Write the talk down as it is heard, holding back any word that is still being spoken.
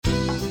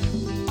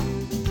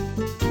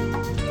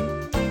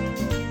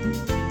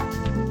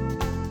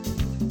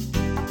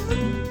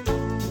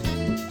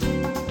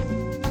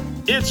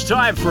It's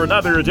time for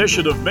another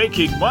edition of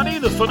Making Money.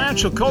 The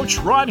financial coach,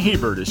 Ron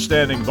Hebert, is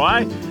standing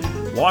by.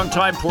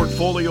 Longtime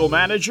portfolio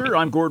manager.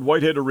 I'm Gord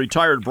Whitehead, a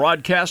retired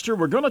broadcaster.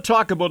 We're going to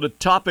talk about a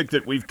topic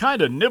that we've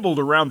kind of nibbled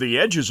around the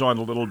edges on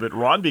a little bit,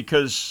 Ron,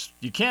 because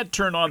you can't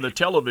turn on the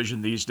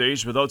television these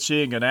days without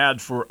seeing an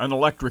ad for an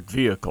electric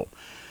vehicle.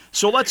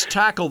 So let's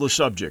tackle the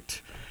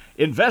subject.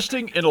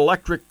 Investing in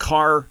electric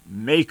car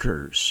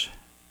makers.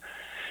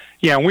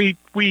 Yeah, we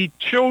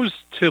chose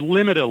to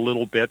limit it a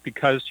little bit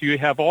because you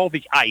have all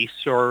the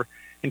ICE or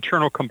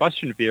internal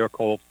combustion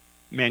vehicle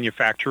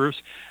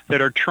manufacturers that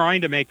are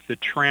trying to make the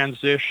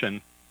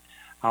transition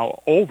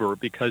over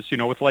because,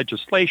 with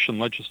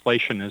legislation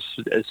is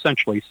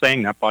essentially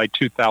saying that by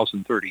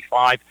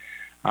 2035,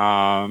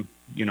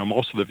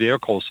 most of the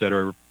vehicles that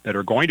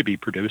are going to be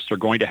produced are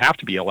going to have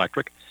to be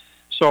electric.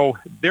 So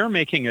they're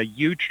making a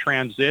huge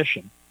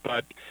transition,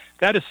 but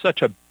that is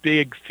such a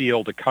big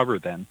field to cover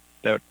then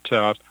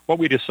that what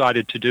we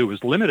decided to do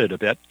was limit it a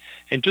bit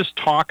and just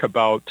talk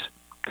about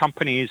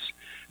companies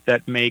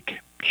that make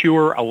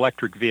pure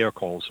electric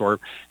vehicles,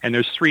 and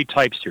there's three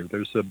types here.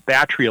 There's the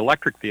battery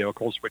electric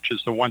vehicles, which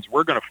is the ones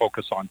we're going to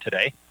focus on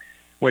today,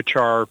 which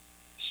are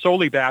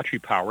solely battery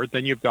powered.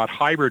 Then you've got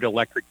hybrid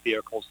electric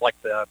vehicles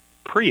like the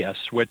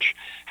Prius, which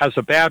has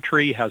a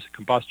battery, has a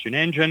combustion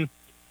engine,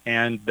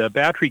 and the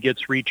battery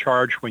gets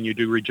recharged when you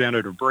do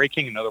regenerative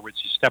braking. In other words,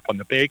 you step on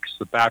the brakes,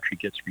 the battery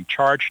gets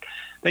recharged.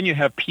 Then you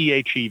have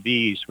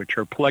PHEVs, which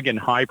are plug-in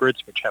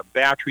hybrids, which have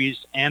batteries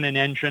and an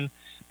engine,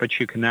 but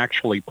you can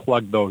actually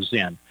plug those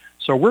in.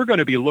 So we're going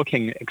to be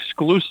looking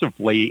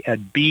exclusively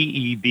at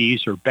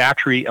BEVs or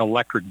battery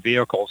electric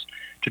vehicles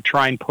to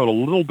try and put a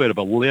little bit of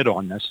a lid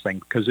on this thing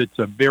because it's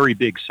a very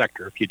big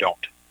sector if you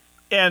don't.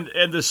 And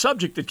the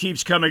subject that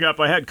keeps coming up,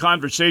 I had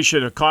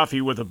a coffee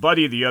with a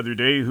buddy the other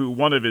day who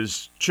one of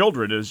his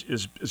children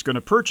is going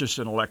to purchase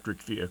an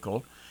electric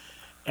vehicle.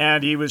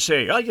 And he was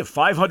saying, I get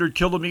 500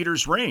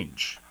 kilometers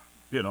range,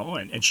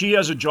 and she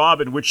has a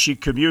job in which she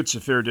commutes a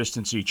fair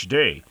distance each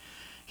day.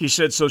 He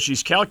said, so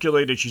she's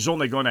calculated she's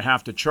only going to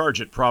have to charge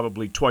it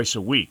probably twice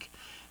a week.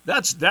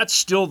 That's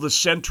still the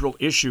central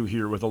issue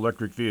here with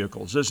electric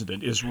vehicles, isn't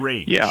it, is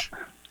range. Yeah,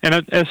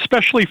 and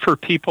especially for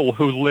people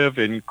who live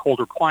in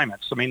colder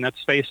climates. I mean,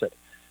 let's face it,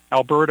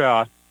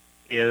 Alberta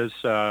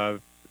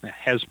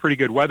has pretty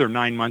good weather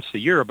 9 months a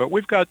year, but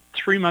we've got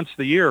 3 months of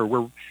the year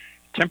where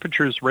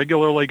temperatures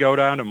regularly go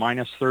down to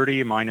minus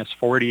 30, minus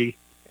 40,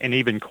 and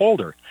even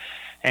colder.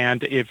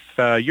 And if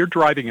you're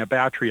driving a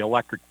battery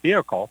electric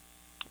vehicle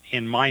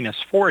in minus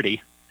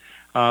 40,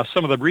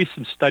 some of the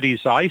recent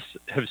studies I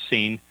have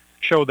seen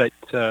show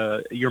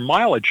that your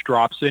mileage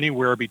drops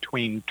anywhere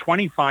between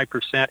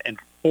 25% and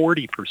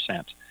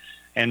 40%.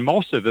 And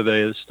most of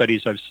the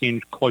studies I've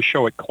seen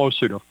show it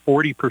closer to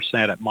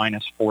 40% at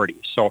minus 40.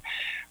 So,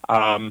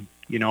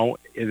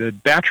 the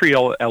battery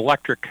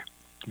electric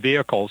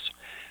vehicles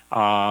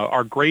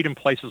are great in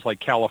places like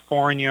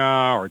California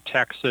or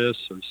Texas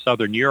or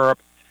Southern Europe.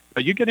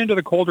 But you get into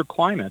the colder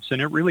climates,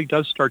 and it really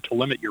does start to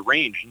limit your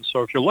range. And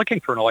so if you're looking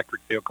for an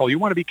electric vehicle, you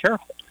want to be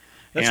careful.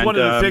 That's one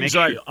of the things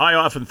I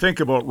often think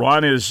about,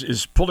 Ron,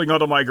 is pulling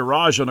out of my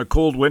garage on a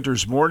cold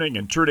winter's morning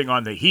and turning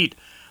on the heat.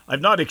 I've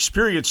not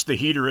experienced the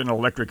heater in an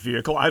electric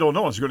vehicle. I don't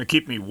know. Is it going to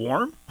keep me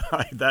warm?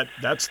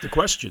 That's the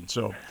question.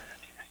 So,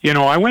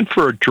 I went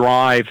for a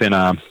drive in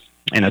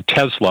a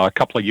Tesla a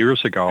couple of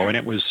years ago, and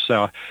it was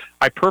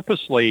I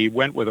purposely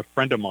went with a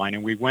friend of mine,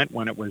 and we went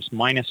when it was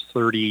minus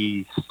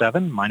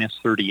 37, minus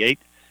 38,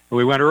 and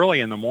we went early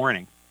in the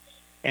morning,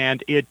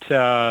 and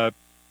the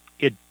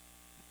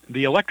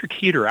electric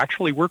heater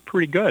actually worked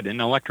pretty good in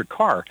an electric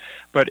car,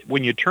 but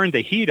when you turned the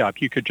heat up,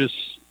 you could just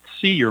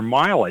see your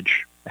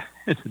mileage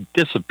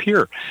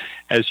disappear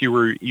as you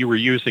were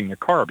using the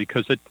car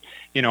because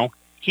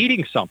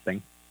heating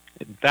something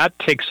that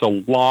takes a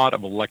lot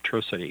of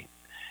electricity.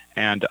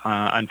 And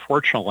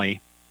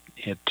unfortunately,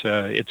 it's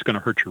going to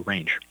hurt your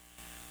range.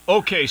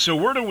 Okay, so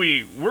where do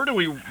we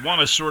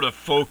want to sort of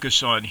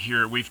focus on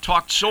here? We've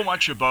talked so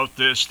much about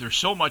this. There's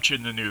so much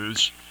in the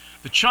news.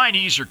 The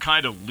Chinese are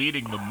kind of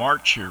leading the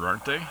march here,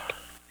 aren't they?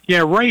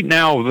 Yeah, right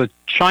now,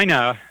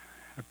 China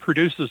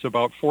produces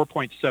about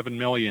 4.7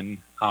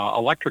 million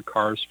electric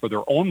cars for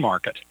their own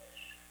market.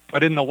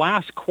 But in the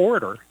last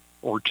quarter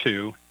or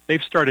two,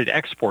 they've started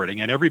exporting,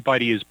 and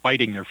everybody is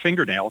biting their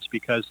fingernails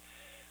because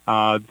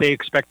they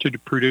expected to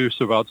produce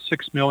about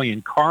 6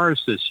 million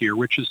cars this year,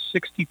 which is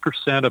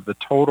 60% of the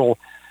total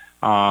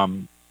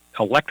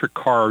electric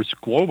cars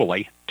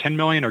globally. 10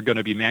 million are going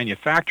to be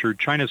manufactured.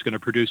 China's going to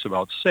produce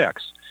about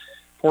 6.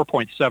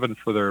 4.7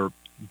 for their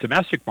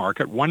domestic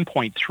market,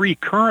 1.3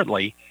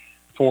 currently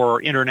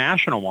for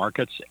international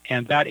markets,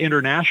 and that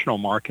international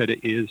market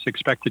is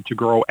expected to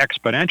grow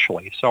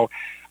exponentially. So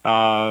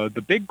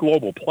the big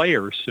global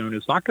player soon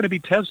is not going to be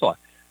Tesla.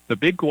 The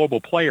big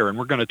global player, and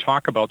we're going to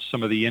talk about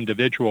some of the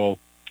individual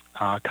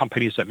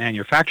companies that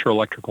manufacture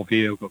electrical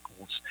vehicles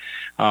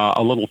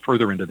a little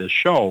further into this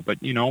show.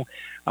 But, you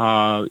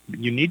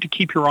need to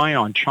keep your eye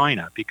on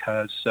China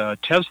because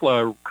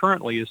Tesla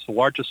currently is the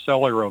largest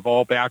seller of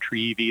all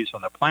battery EVs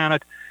on the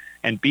planet,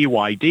 and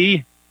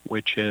BYD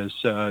which is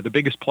the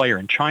biggest player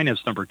in China,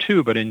 is number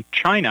 2. But in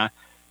China,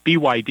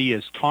 BYD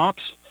is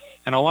tops.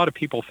 And a lot of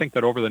people think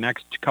that over the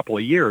next couple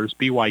of years,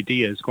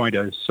 BYD is going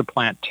to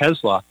supplant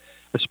Tesla,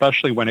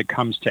 especially when it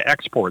comes to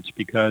exports,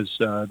 because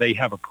they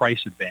have a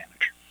price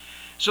advantage.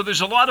 So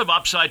there's a lot of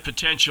upside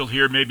potential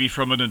here, maybe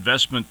from an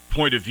investment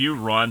point of view,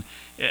 Ron.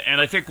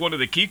 And I think one of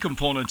the key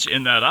components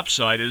in that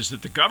upside is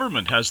that the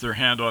government has their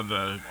hand on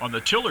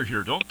the tiller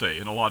here, don't they,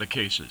 in a lot of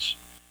cases?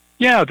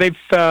 Yeah, they've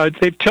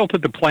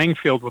tilted the playing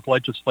field with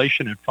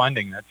legislation and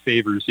funding that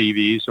favors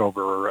EVs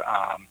over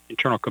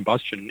internal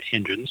combustion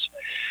engines.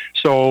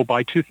 So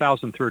by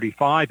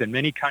 2035, in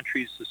many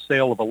countries, the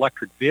sale of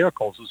electric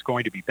vehicles is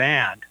going to be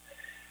banned.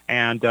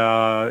 And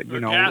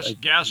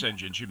gas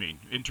engines, you mean?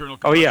 Internal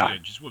combustion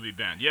engines will be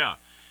banned. Yeah.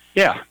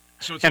 Yeah.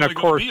 So it's only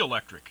going to be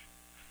electric.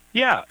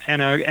 Yeah,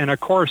 and of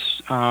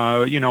course,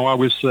 I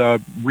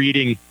was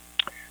reading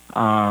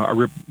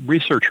a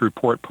research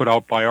report put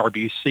out by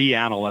RBC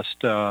analyst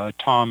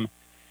Tom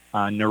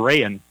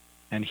Narayan,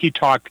 and he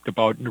talked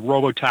about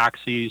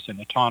robotaxis and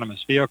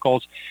autonomous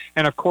vehicles.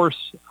 And of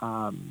course,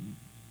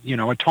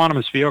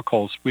 autonomous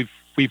vehicles,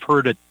 we've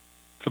heard it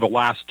for the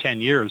last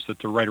 10 years that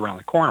they're right around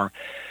the corner.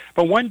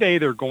 But one day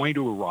they're going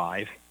to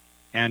arrive,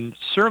 and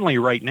certainly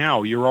right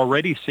now you're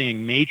already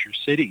seeing major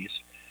cities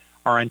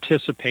are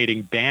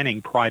anticipating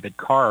banning private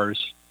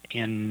cars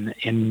in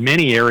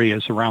many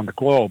areas around the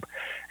globe.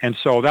 And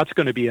so that's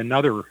going to be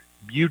another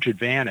huge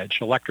advantage,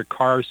 electric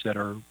cars that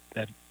are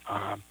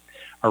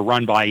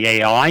run by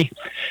AI.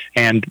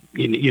 And,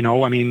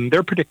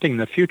 they're predicting in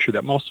the future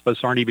that most of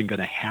us aren't even going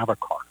to have a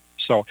car.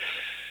 So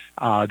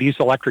these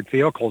electric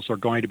vehicles are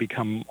going to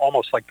become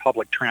almost like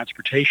public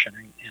transportation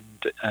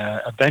and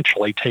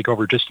eventually take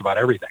over just about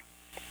everything.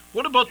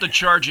 What about the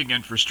charging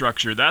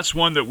infrastructure? That's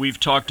one that we've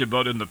talked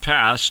about in the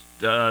past.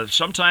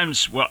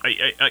 Sometimes,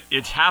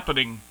 it's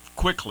happening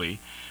quickly.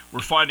 We're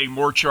finding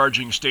more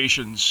charging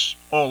stations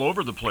all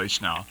over the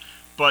place now.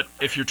 But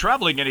if you're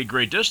traveling any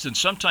great distance,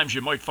 sometimes you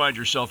might find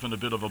yourself in a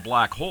bit of a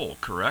black hole,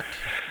 correct?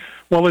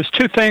 Well, there's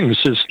two things.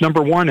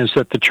 Number one is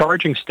that the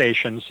charging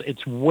stations,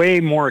 it's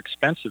way more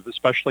expensive,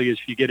 especially as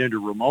you get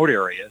into remote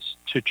areas,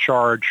 to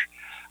charge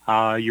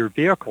your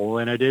vehicle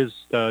than it is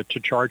to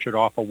charge it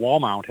off a wall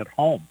mount at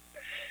home.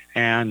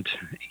 And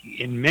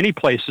in many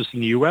places in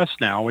the U.S.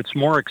 now, it's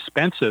more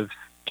expensive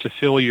to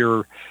fill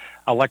your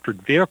electric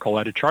vehicle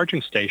at a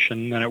charging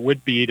station than it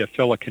would be to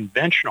fill a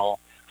conventional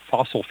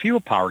fossil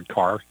fuel-powered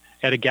car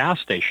at a gas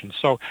station.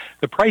 So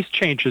the price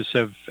changes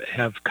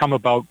have come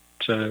about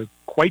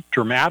quite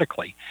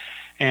dramatically.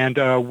 And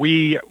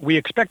we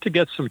expect to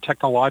get some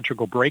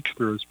technological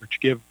breakthroughs which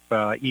give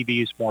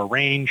EVs more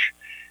range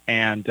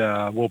and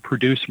will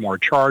produce more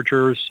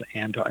chargers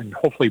and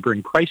hopefully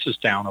bring prices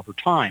down over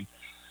time.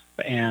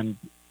 And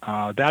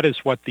that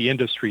is what the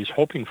industry is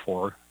hoping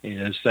for,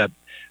 is that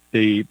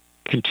the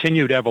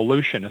continued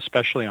evolution,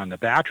 especially on the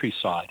battery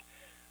side,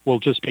 will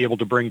just be able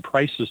to bring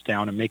prices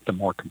down and make them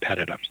more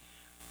competitive.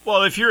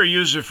 Well, if you're a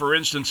user, for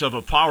instance, of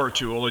a power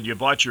tool and you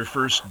bought your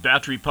first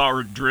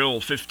battery-powered drill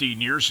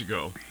 15 years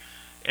ago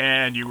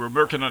and you were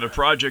working on a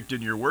project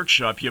in your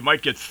workshop, you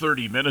might get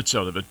 30 minutes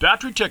out of it.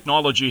 Battery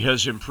technology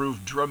has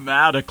improved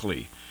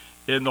dramatically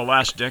in the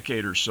last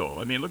decade or so.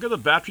 I mean, look at the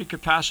battery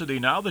capacity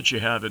now that you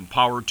have in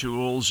power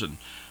tools and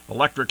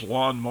electric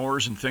lawn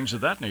mowers and things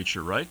of that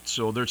nature, right?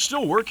 So they're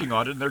still working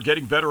on it, and they're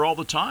getting better all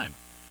the time.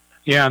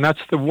 Yeah, and that's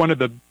one of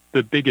the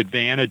big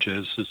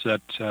advantages is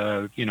that,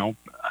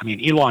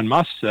 Elon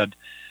Musk said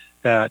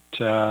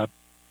that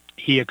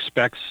he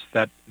expects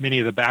that many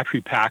of the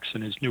battery packs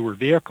in his newer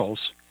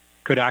vehicles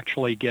could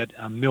actually get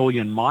 1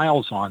 million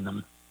miles on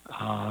them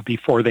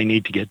before they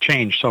need to get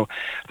changed. So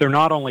they're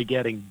not only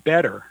getting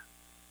better,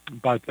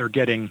 but they're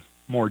getting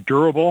more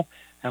durable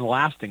and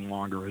lasting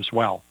longer as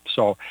well.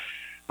 So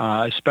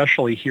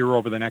especially here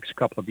over the next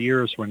couple of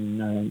years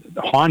when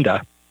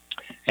Honda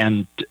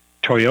and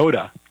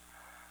Toyota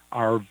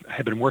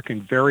have been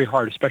working very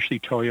hard, especially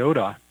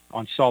Toyota,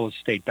 on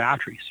solid-state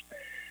batteries.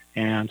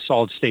 And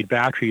solid-state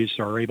batteries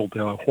are able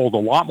to hold a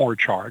lot more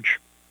charge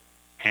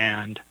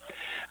and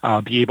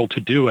be able to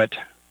do it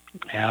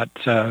at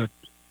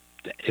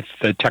if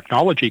the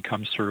technology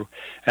comes through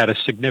at a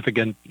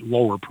significant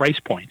lower price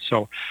point.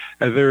 So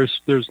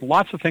there's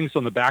lots of things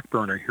on the back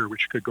burner here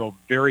which could go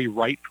very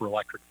right for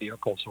electric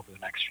vehicles over the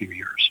next few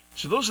years.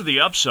 So those are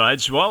the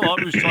upsides. Well, I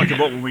always talk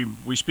about when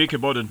we speak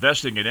about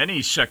investing in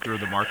any sector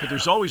of the market,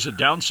 there's always a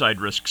downside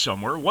risk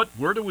somewhere.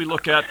 Where do we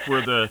look at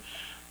for the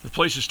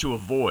places to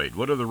avoid?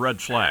 What are the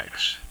red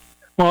flags?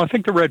 Well, I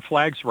think the red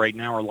flags right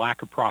now are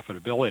lack of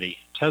profitability.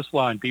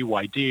 Tesla and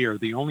BYD are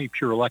the only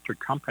pure electric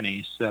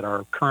companies that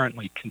are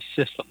currently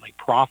consistently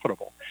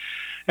profitable.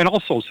 And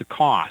also it's the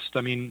cost.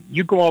 I mean,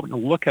 you go out and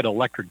look at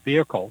electric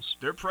vehicles.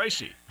 They're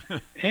pricey.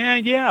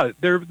 And yeah,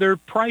 they're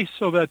priced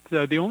so that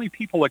the only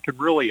people that can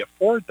really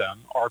afford them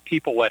are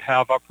people that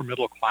have upper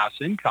middle class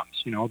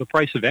incomes. The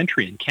price of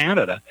entry in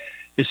Canada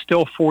is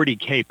still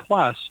 $40K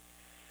plus,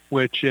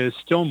 which is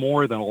still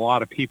more than a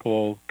lot of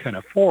people can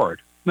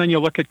afford. Then you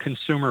look at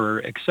consumer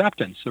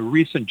acceptance. A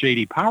recent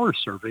J.D. Power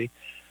survey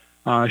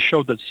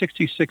showed that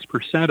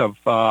 66% of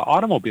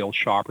automobile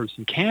shoppers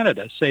in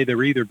Canada say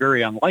they're either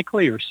very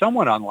unlikely or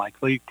somewhat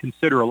unlikely to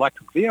consider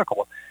electric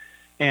vehicle.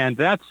 And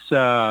that's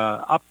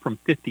up from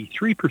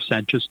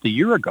 53% just a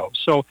year ago.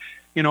 So,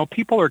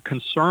 people are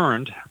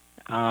concerned,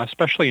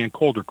 especially in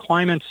colder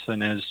climates,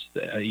 and as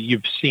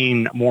you've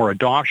seen more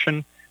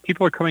adoption,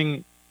 people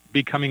are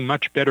becoming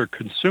much better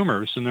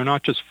consumers, and they're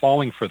not just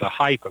falling for the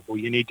hype of, well,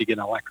 you need to get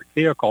an electric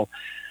vehicle.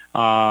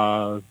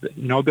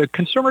 The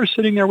consumer is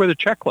sitting there with a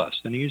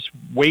checklist, and he's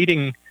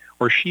waiting,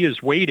 or she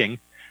is waiting,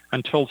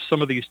 until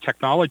some of these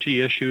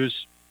technology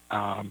issues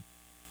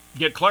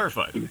get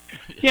clarified.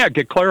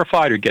 Get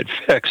clarified or get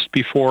fixed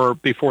before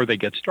they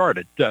get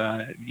started.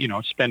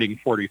 Spending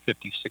 40,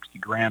 50, 60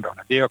 grand on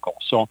a vehicle.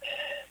 So,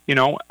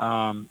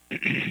 in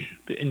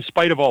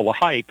spite of all the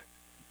hype,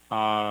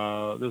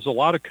 there's a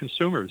lot of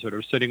consumers that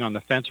are sitting on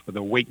the fence with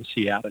a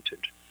wait-and-see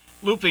attitude.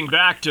 Looping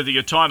back to the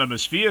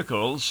autonomous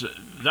vehicles,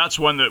 that's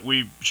one that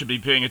we should be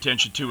paying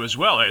attention to as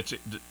well. It's a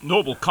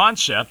noble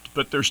concept,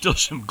 but there's still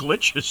some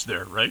glitches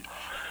there, right?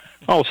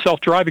 Oh,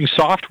 self-driving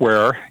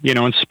software,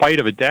 in spite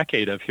of a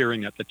decade of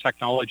hearing that the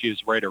technology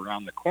is right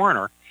around the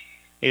corner,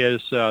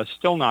 is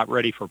still not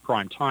ready for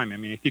prime time. I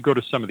mean, if you go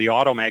to some of the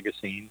auto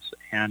magazines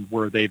and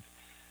where they've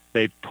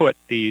put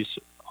these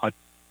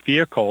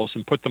vehicles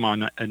and put them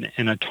on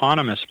an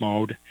autonomous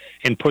mode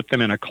and put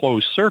them in a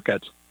closed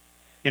circuit,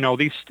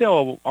 these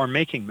still are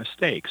making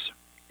mistakes.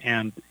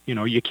 And,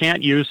 you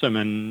can't use them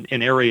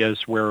in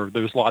areas where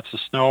there's lots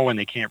of snow and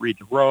they can't read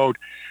the road.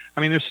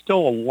 I mean, there's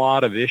still a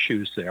lot of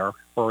issues there.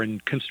 Or in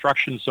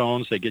construction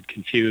zones, they get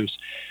confused.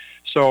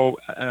 So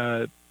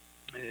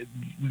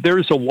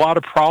there's a lot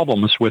of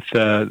problems with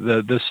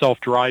the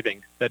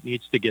self-driving that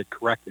needs to get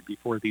corrected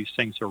before these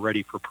things are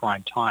ready for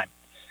prime time.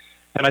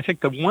 And I think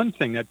the one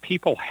thing that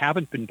people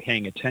haven't been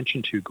paying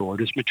attention to, Gord,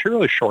 is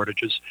material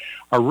shortages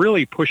are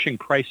really pushing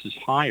prices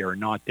higher,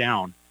 not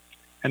down.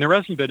 And there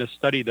hasn't been a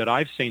study that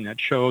I've seen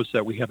that shows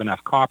that we have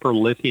enough copper,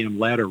 lithium,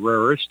 lead, or rare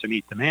earths to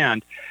meet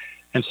demand.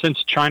 And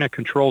since China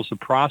controls the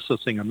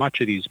processing of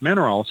much of these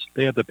minerals,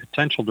 they have the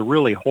potential to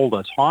really hold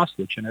us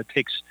hostage. And it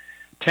takes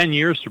 10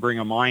 years to bring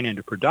a mine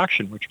into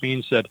production, which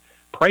means that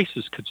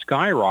prices could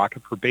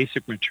skyrocket for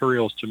basic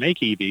materials to make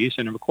EVs.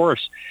 And of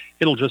course,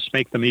 it'll just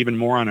make them even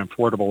more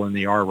unaffordable than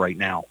they are right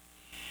now.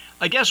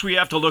 I guess we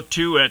have to look,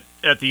 too,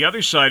 at the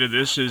other side of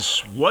this is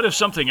what if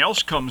something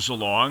else comes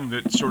along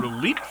that sort of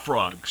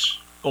leapfrogs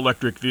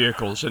electric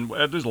vehicles? And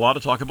there's a lot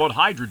of talk about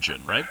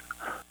hydrogen, right?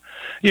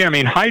 Yeah, I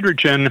mean,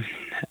 hydrogen,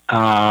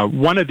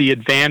 one of the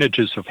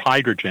advantages of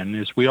hydrogen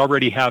is we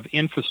already have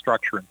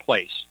infrastructure in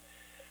place.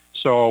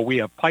 So we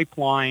have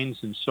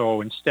pipelines, and so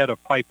instead of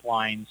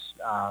pipelines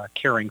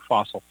carrying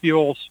fossil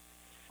fuels,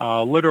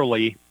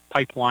 literally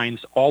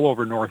pipelines all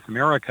over North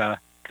America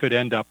could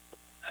end up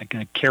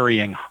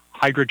carrying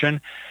hydrogen.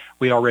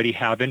 We already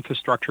have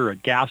infrastructure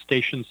at gas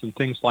stations and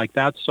things like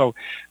that. So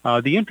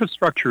the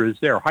infrastructure is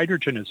there.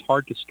 Hydrogen is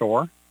hard to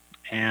store,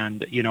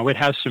 and it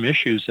has some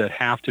issues that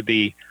have to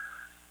be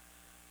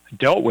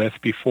dealt with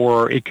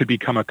before it could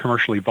become a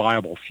commercially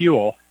viable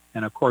fuel.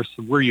 And of course,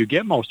 where you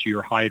get most of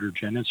your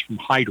hydrogen is from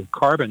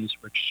hydrocarbons,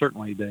 which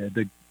certainly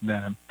the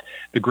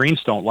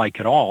Greens don't like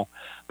at all.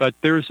 But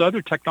there's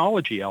other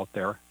technology out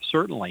there,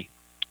 certainly.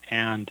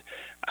 And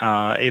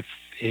if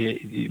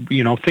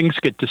things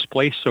get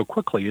displaced so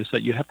quickly, is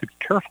that you have to be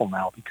careful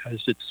now,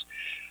 because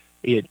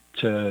you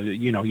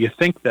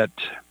think that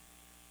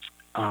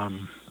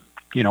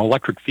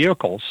electric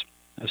vehicles,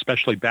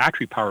 especially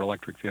battery-powered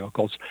electric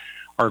vehicles,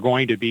 are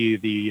going to be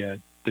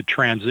the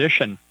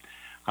transition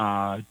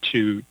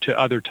to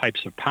other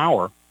types of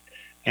power,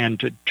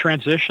 and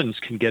transitions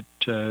can get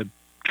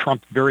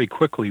trumped very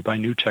quickly by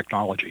new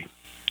technology.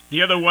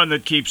 The other one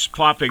that keeps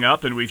popping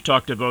up, and we've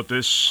talked about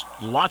this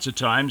lots of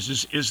times,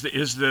 is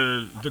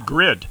the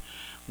grid.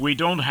 We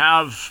don't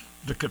have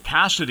the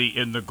capacity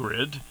in the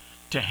grid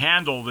to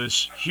handle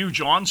this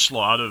huge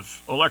onslaught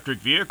of electric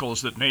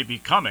vehicles that may be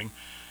coming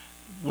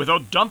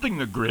without dumping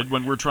the grid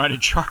when we're trying to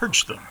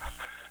charge them.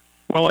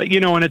 Well,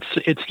 and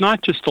it's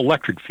not just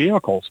electric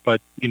vehicles,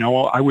 but,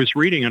 I was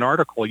reading an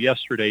article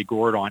yesterday,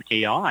 Gord, on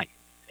AI.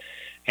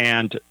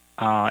 And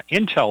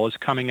Intel is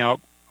coming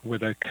out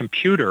with a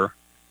computer.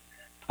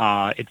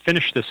 It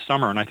finished this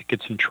summer, and I think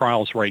it's in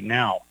trials right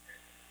now.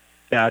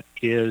 That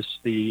is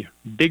the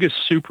biggest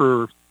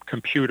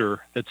supercomputer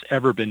that's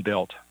ever been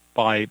built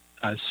by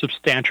a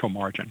substantial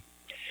margin.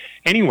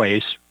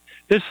 Anyways,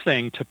 this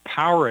thing, to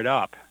power it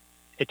up,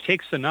 it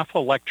takes enough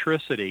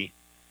electricity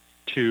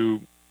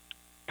to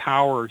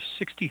power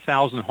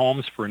 60,000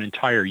 homes for an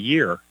entire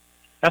year.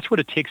 That's what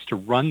it takes to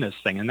run this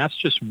thing, and that's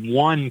just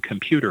one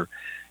computer.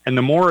 And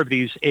the more of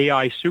these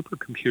AI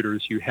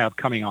supercomputers you have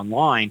coming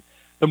online,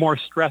 the more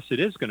stress it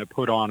is going to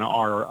put on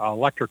our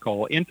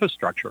electrical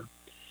infrastructure.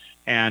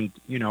 And,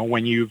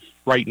 when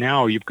right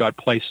now you've got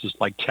places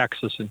like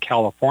Texas and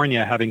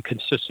California having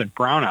consistent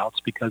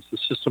brownouts because the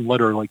system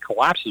literally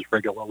collapses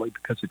regularly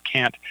because it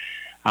can't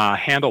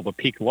handle the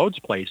peak loads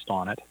placed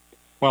on it.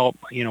 Well,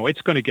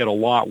 it's going to get a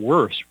lot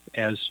worse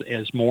as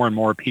more and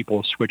more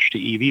people switch to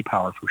EV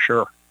power, for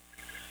sure.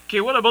 Okay,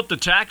 what about the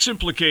tax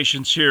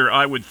implications here?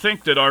 I would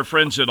think that our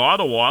friends in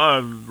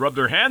Ottawa rub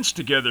their hands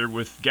together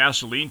with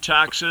gasoline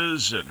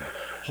taxes and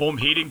home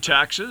heating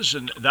taxes,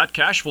 and that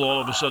cash flow all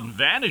of a sudden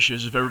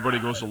vanishes if everybody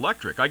goes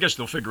electric. I guess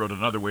they'll figure out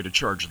another way to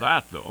charge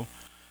that, though.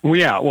 Well,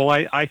 yeah, well,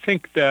 I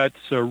think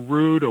that's a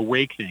rude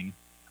awakening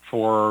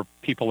for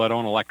people that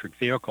own electric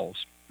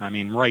vehicles. I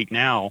mean, right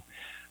now,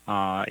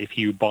 if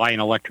you buy an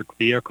electric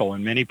vehicle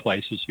in many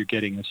places, you're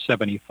getting a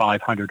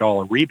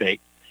 $7,500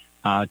 rebate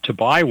to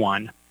buy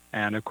one.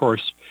 And of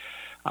course,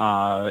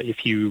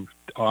 if you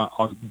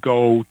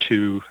go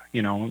to,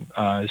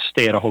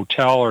 stay at a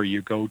hotel, or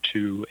you go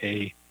to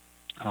a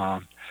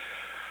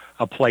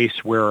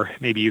place where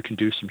maybe you can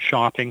do some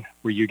shopping,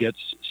 where you get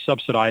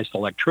subsidized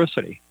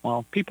electricity.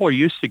 Well, people are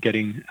used to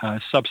getting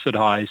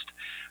subsidized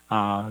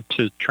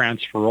to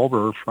transfer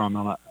over from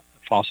a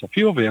fossil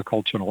fuel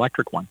vehicle to an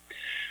electric one.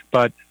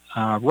 But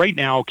right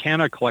now,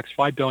 Canada collects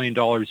 $5 billion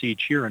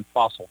each year in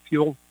fossil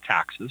fuel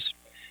taxes,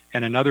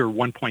 and another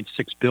 $1.6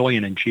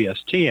 billion in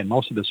GST, and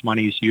most of this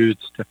money is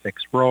used to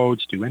fix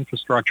roads, do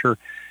infrastructure,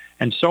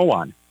 and so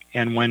on.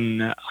 And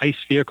when ICE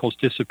vehicles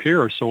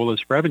disappear, so will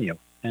this revenue.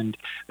 And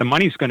the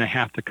money's going to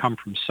have to come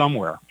from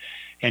somewhere.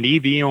 And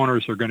EV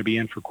owners are going to be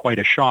in for quite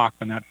a shock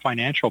when that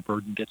financial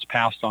burden gets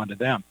passed on to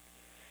them.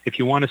 If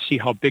you want to see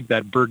how big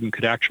that burden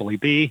could actually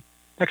be,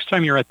 next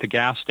time you're at the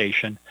gas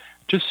station,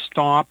 just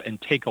stop and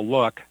take a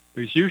look.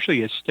 There's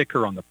usually a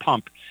sticker on the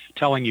pump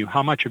telling you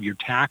how much of your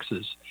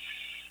taxes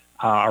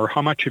or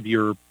how much of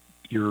your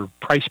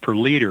price per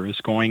liter is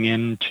going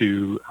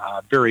into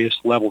various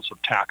levels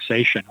of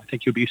taxation. I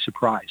think you'll be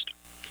surprised.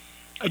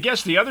 I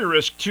guess the other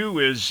risk, too,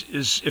 is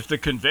if the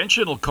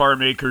conventional car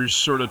makers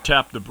sort of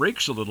tap the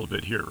brakes a little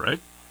bit here, right?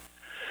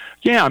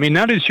 Yeah, I mean,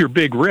 that is your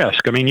big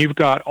risk. I mean, you've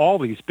got all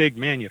these big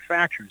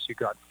manufacturers. You've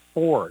got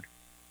Ford,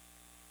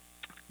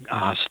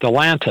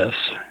 Stellantis,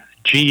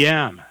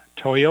 GM,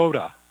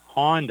 Toyota,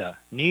 Honda,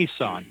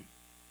 Nissan,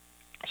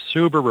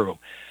 Subaru,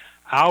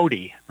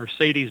 Audi,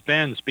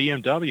 Mercedes-Benz,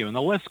 BMW, and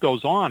the list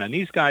goes on. And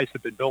these guys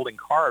have been building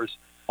cars,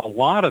 a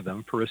lot of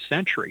them, for a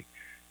century.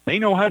 They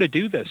know how to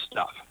do this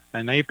stuff,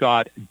 and they've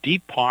got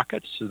deep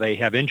pockets. They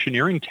have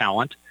engineering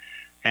talent,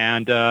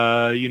 and,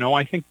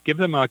 I think give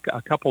them a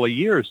couple of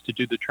years to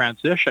do the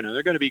transition, and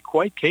they're going to be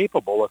quite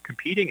capable of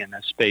competing in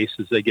this space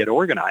as they get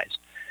organized.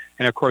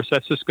 And, of course,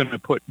 that's just going to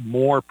put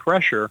more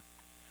pressure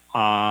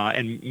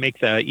and make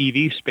the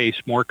EV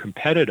space more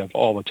competitive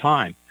all the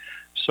time.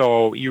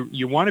 So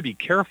you want to be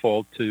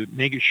careful to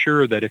make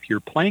sure that if you're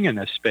playing in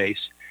this space,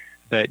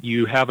 that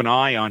you have an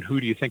eye on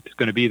who do you think is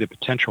going to be the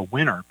potential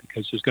winner,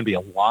 because there's going to be a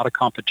lot of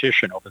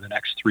competition over the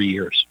next 3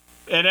 years.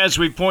 And as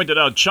we pointed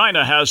out,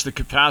 China has the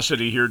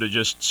capacity here to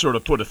just sort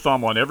of put a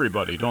thumb on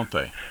everybody, don't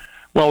they?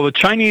 Well, the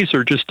Chinese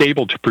are just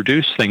able to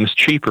produce things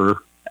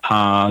cheaper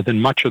than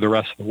much of the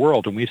rest of the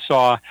world. And we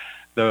saw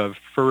the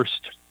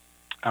first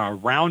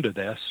round of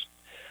this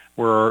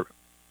where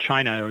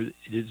China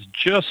is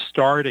just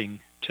starting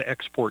to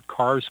export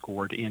cars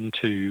scored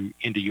into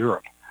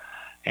Europe.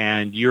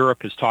 And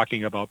Europe is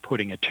talking about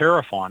putting a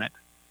tariff on it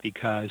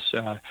because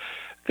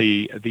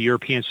the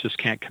Europeans just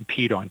can't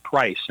compete on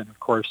price. And, of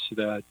course,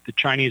 the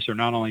Chinese are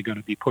not only going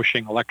to be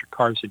pushing electric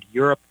cars into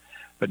Europe,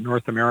 but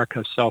North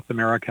America, South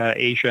America,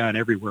 Asia, and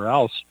everywhere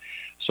else.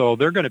 So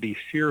they're going to be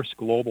fierce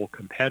global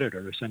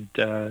competitors. And,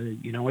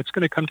 it's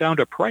going to come down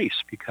to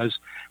price, because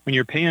when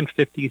you're paying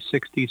 $50,000,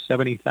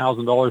 $60,000,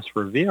 $70,000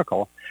 for a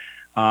vehicle,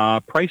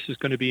 price is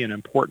going to be an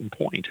important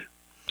point.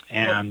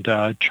 And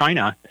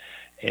China,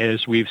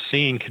 as we've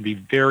seen, can be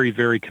very,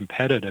 very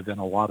competitive in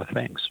a lot of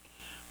things.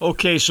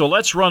 Okay, so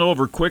let's run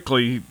over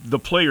quickly the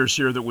players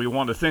here that we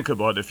want to think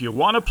about. If you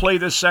want to play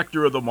this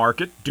sector of the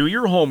market, do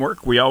your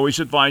homework. We always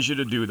advise you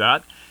to do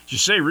that. As you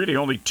say, really,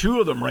 only two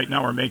of them right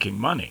now are making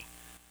money.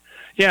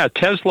 Yeah,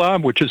 Tesla,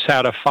 which has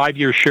had a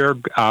 5-year share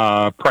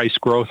price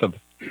growth of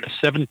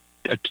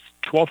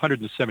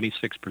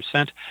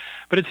 1,276%,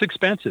 but it's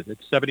expensive.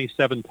 It's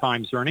 77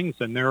 times earnings,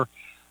 and they're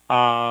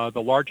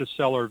the largest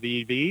seller of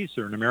EVs.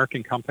 They're an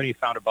American company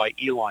founded by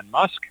Elon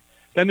Musk.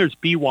 Then there's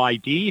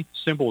BYD.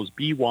 Symbol is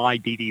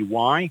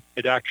BYDDY.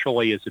 It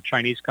actually is a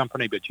Chinese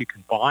company, but you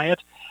can buy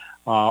it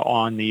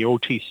on the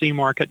OTC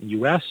market in the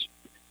U.S.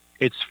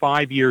 Its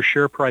 5-year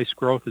share price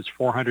growth is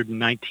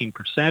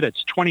 419%.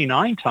 It's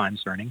 29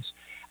 times earnings.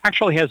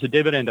 Actually has a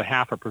dividend of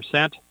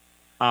 0.5%.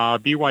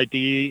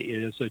 BYD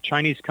is a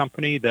Chinese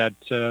company that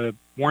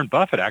Warren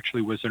Buffett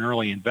actually was an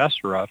early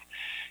investor of.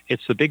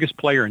 It's the biggest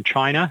player in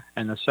China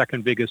and the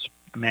second biggest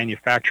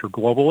manufacturer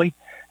globally.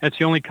 And it's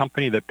the only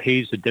company that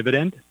pays a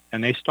dividend.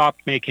 And they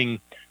stopped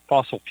making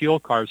fossil fuel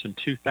cars in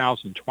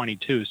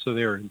 2022. So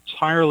they're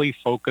entirely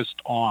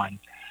focused on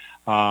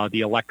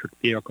the electric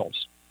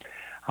vehicles.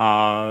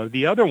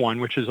 The other one,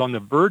 which is on the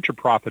verge of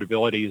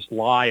profitability, is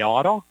Li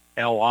Auto,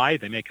 LI.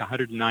 They make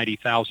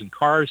 190,000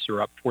 cars.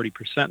 They're up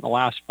 40% in the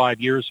last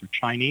 5 years. They're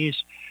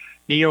Chinese.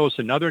 NIO is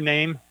another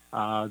name.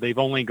 They've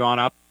only gone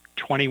up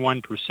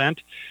 21%.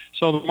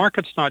 So the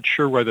market's not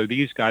sure whether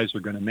these guys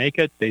are going to make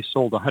it. They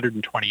sold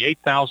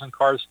 128,000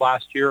 cars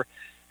last year.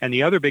 And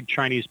the other big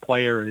Chinese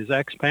player is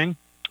XPeng.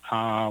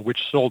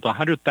 which sold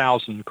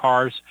 100,000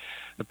 cars.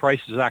 The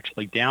price is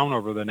actually down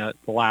over the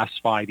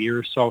last 5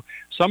 years. So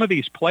some of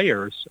these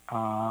players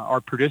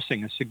are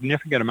producing a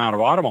significant amount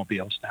of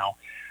automobiles now,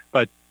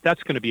 but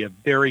that's going to be a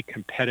very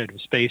competitive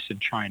space in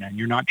China, and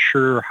you're not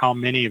sure how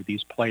many of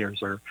these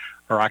players are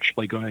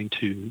actually going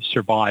to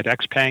survive.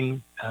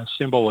 XPeng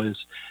symbol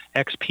is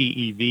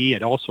XPEV.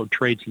 It also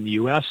trades in the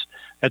U.S.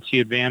 That's the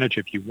advantage.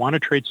 If you want to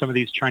trade some of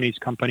these Chinese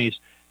companies,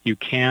 you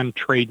can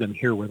trade them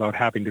here without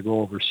having to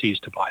go overseas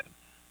to buy them.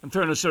 I'm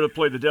trying to sort of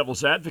play the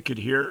devil's advocate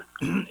here.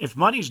 If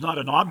money's not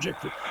an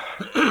object,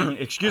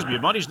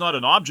 if money's not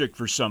an object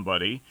for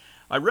somebody,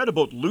 I read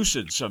about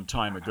Lucid some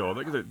time ago.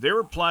 They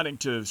were planning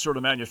to sort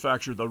of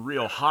manufacture the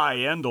real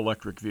high-end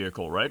electric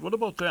vehicle, right? What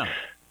about them?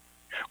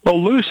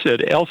 Well, Lucid,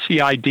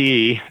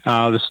 LCID,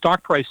 the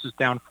stock price is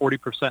down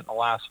 40% in the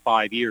last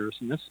 5 years,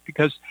 and this is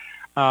because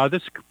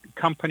this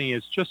company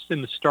is just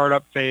in the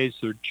startup phase.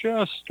 They're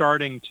just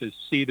starting to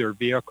see their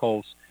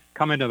vehicles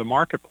come into the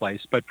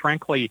marketplace, but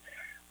frankly,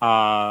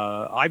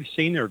 I've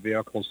seen their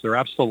vehicles. They're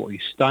absolutely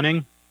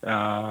stunning.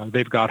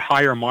 They've got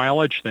higher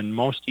mileage than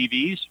most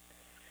EVs,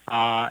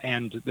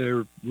 and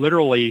they're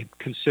literally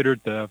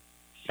considered the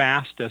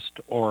fastest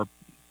or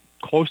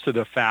close to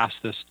the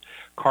fastest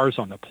cars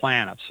on the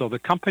planet. So the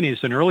companies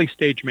and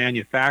early-stage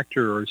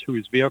manufacturers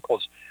whose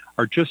vehicles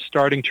are just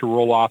starting to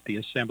roll off the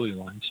assembly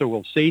line. So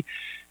we'll see.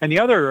 And the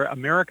other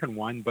American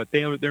one, but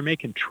they're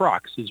making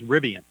trucks, is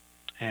Rivian,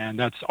 and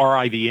that's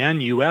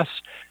RIVN, U.S.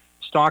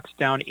 Stock's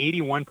down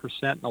 81%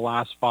 in the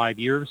last 5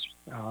 years.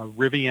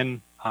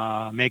 Rivian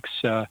makes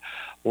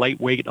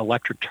lightweight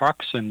electric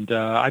trucks, and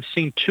I've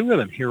seen two of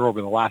them here over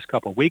the last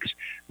couple of weeks.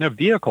 And their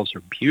vehicles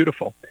are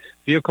beautiful.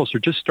 Vehicles are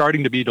just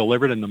starting to be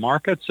delivered in the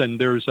markets, and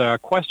there's a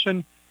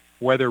question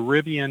whether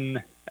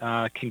Rivian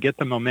can get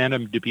the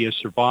momentum to be a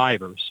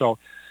survivor. So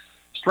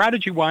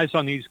strategy-wise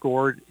on these,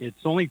 Gord,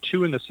 it's only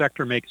two in the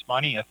sector makes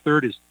money. A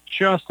third is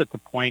just at the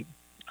point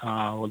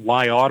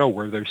Li Auto,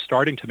 where they're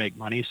starting to make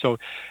money. So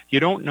you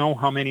don't know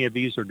how many of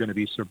these are going to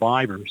be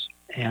survivors.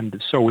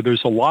 And so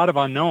there's a lot of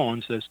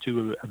unknowns as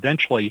to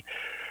eventually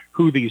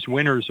who these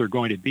winners are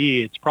going to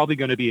be. It's probably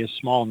going to be a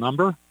small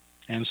number.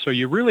 And so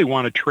you really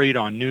want to trade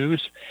on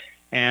news.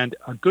 And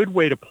a good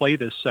way to play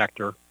this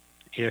sector,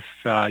 if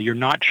you're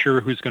not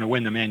sure who's going to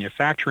win the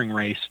manufacturing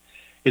race,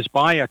 is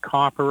buy a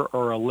copper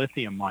or a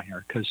lithium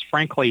miner, because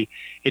frankly,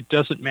 it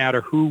doesn't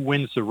matter who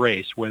wins the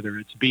race, whether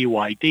it's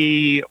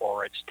BYD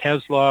or it's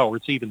Tesla or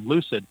it's even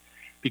Lucid,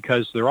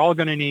 because they're all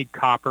going to need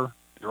copper,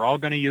 they're all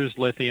going to use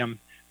lithium,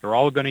 they're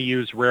all going to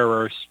use rare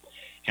earths,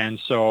 and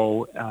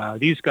so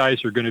these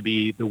guys are going to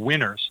be the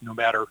winners no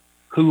matter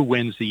who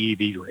wins the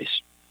EV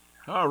race.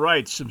 All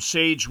right, some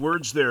sage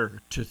words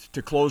there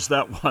to close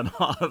that one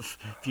off.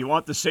 If you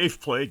want the safe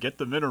play, get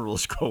the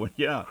minerals going.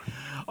 Yeah.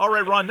 All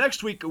right, Ron.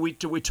 Next week we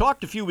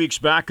talked a few weeks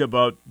back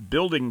about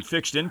building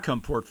fixed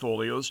income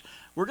portfolios.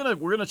 We're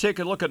gonna take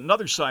a look at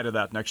another side of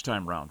that next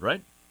time round,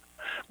 right?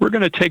 We're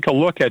going to take a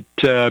look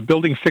at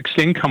building fixed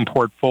income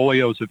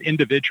portfolios of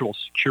individual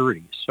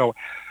securities. So,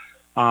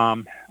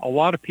 a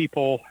lot of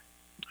people,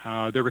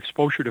 their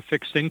exposure to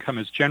fixed income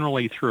is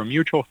generally through a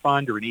mutual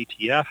fund or an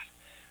ETF,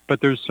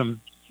 but there's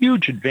some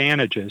huge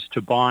advantages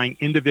to buying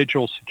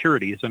individual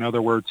securities. In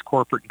other words,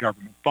 corporate and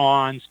government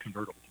bonds,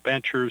 convertible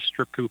debentures,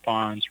 strip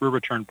coupons, real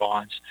return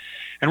bonds.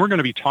 And we're going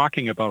to be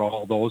talking about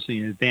all those,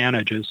 the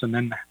advantages, and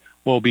then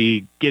we'll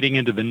be getting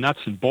into the nuts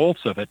and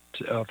bolts of it,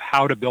 of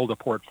how to build a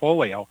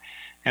portfolio.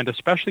 And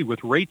especially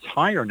with rates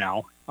higher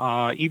now,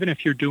 even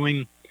if you're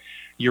doing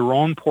your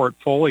own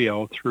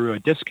portfolio through a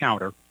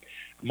discounter,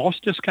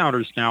 most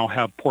discounters now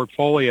have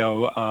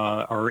portfolio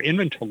or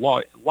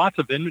inventory, lots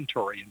of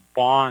inventory in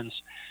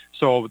bonds.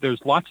 So there's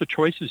lots of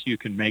choices you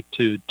can make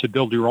to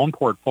build your own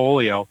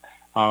portfolio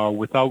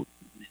without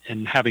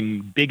and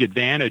having big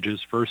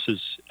advantages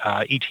versus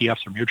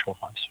ETFs or mutual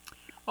funds.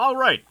 All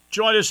right.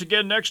 Join us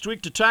again next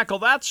week to tackle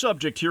that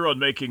subject here on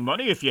Making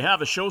Money. If you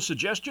have a show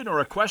suggestion or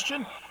a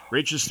question,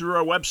 reach us through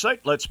our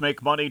website,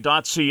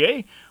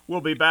 letsmakemoney.ca.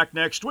 We'll be back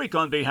next week.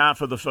 On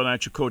behalf of the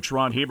financial coach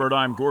Ron Hebert,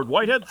 I'm Gord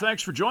Whitehead.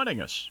 Thanks for joining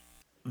us.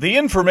 The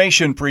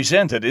information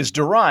presented is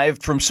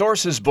derived from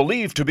sources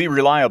believed to be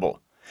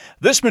reliable.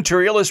 This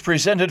material is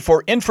presented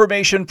for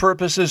information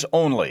purposes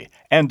only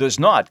and does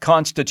not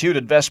constitute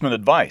investment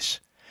advice.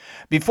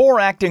 Before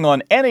acting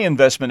on any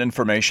investment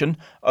information,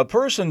 a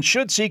person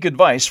should seek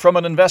advice from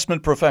an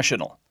investment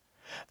professional.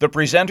 The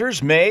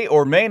presenters may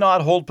or may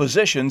not hold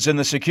positions in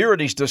the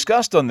securities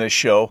discussed on this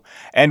show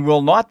and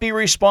will not be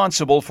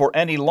responsible for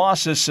any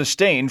losses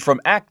sustained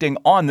from acting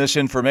on this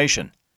information.